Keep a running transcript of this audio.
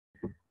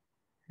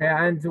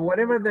And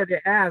whatever that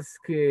they ask,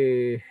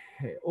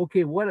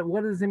 okay,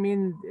 what does it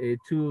mean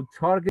to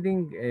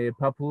targeting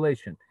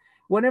population?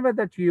 Whenever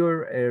that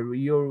you're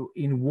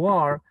in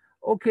war,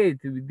 okay,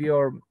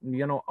 your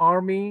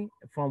army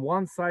from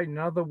one side,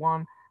 another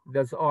one,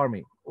 that's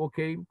army.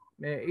 Okay,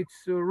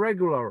 it's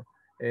regular.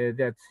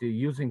 That's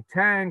using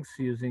tanks,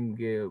 using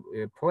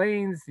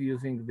planes,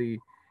 using the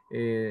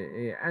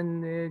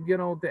and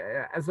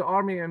as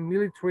army and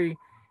military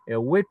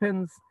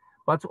weapons.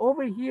 But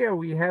over here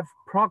we have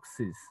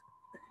proxies.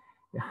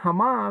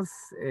 Hamas,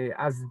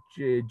 as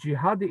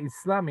Jihad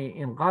Islami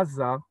in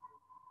Gaza,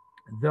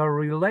 they're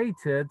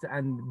related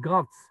and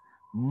got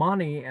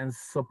money and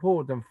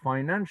support and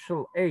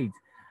financial aid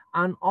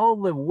and all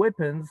the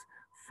weapons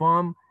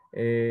from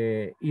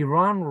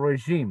Iran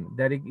regime,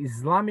 that is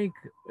Islamic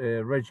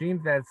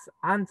regime that's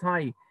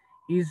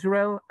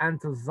anti-Israel,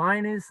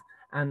 anti-Zionist,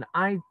 and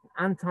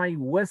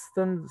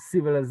anti-Western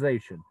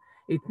civilization.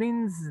 It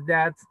means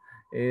that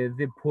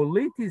the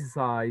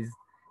politicized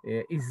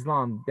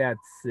Islam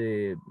that's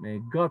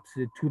got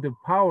to the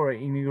power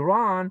in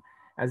Iran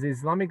as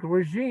Islamic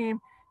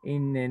regime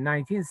in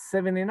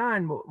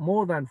 1979,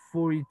 more than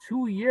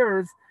 42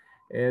 years,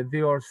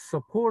 they are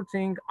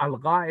supporting Al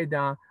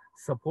Qaeda,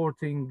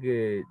 supporting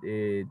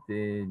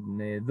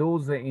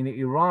those in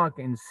Iraq,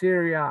 in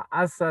Syria,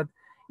 Assad,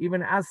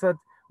 even Assad,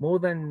 more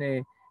than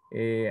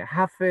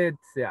half it,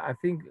 I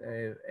think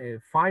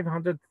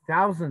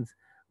 500,000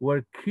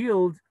 were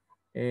killed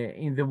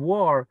in the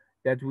war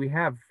that we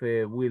have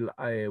with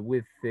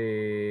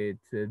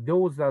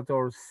those that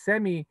are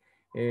semi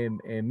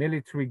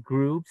military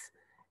groups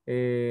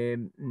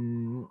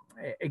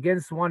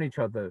against one each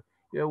other.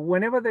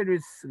 Whenever there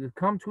is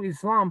come to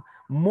Islam,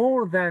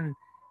 more than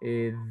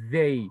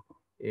they,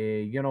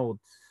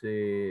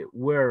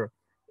 were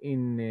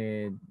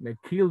in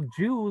killed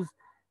Jews,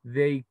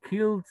 they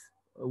killed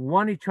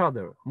one each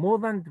other. More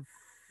than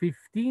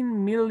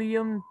 15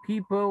 million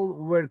people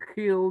were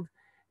killed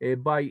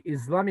by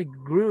Islamic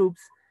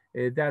groups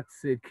that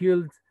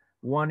killed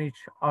one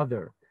each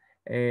other.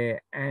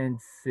 And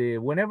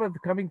whenever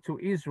coming to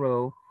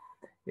Israel,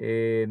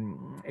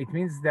 it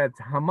means that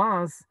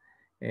Hamas,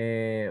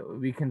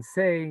 we can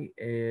say,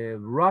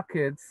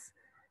 rockets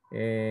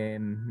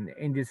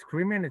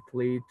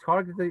indiscriminately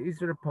target the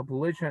Israeli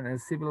population and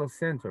civil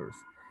centers.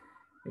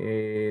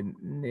 It's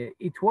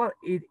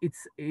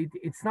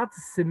not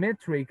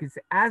symmetric; it's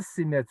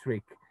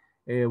asymmetric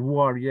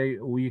war.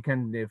 You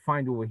can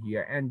find over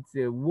here, and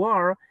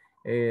war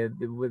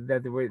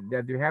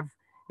that you have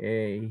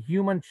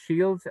human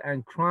shields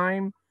and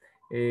crime.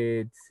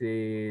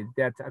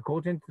 That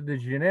according to the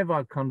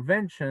Geneva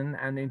Convention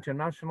and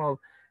International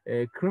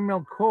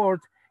Criminal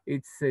Court,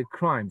 it's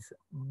crimes.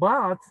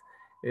 But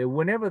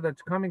whenever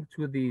that's coming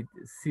to the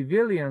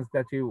civilians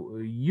that you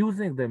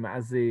using them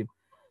as a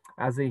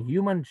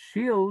human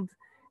shield,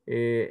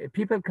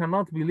 people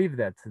cannot believe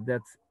that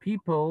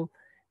people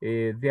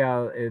they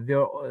are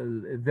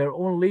their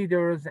own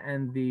leaders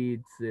and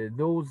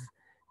those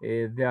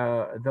they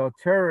are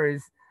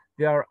terrorists.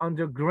 They are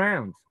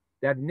underground,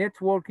 that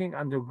networking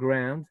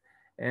underground,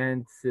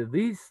 and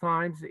these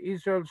times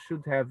Israel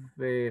should have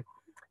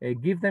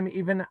give them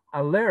even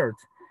alert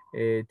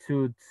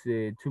to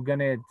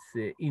gonna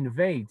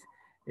invade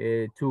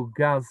to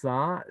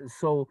Gaza.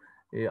 So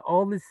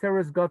all these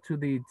terrorists got to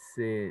the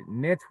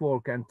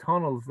network and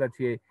tunnels that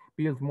he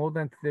built, more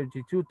than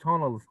 32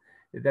 tunnels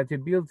that he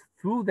built.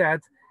 Through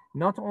that,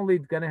 not only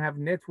it's gonna have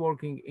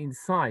networking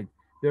inside,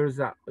 there's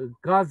a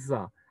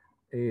Gaza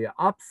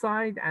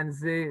upside, and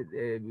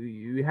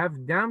you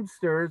have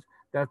downstairs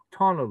that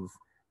tunnels,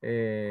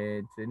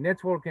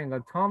 networking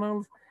and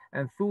tunnels,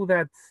 and through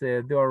that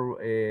they are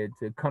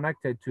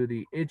connected to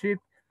the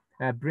Egypt,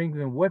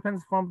 bringing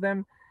weapons from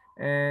them,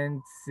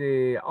 and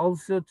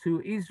also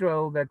to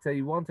Israel that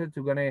they wanted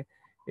to gonna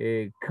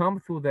come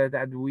through that.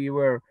 And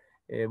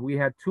we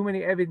had too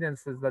many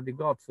evidences that they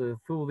got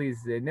through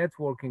these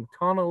networking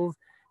tunnels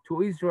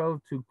to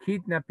Israel to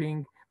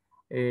kidnapping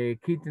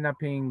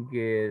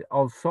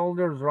all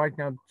soldiers. Right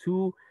now,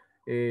 two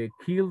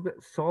killed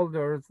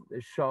soldiers,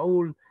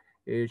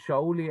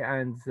 Shauli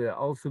and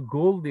also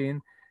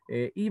Goldin,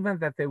 even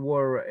that they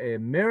were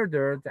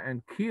murdered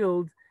and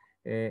killed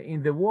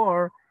in the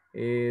war.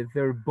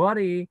 Their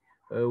body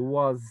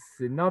was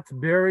not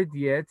buried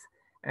yet,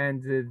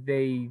 and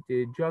they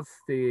just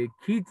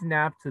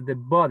kidnapped the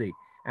body.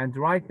 And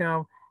right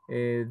now,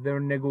 their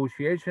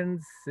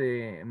negotiations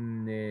they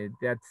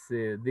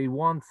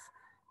want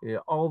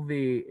all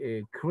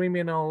the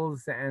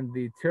criminals and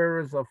the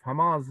terrorists of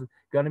Hamas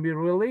gonna be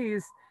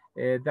released,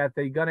 that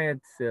they're gonna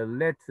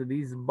let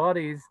these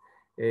bodies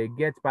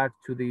get back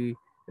to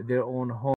their own home.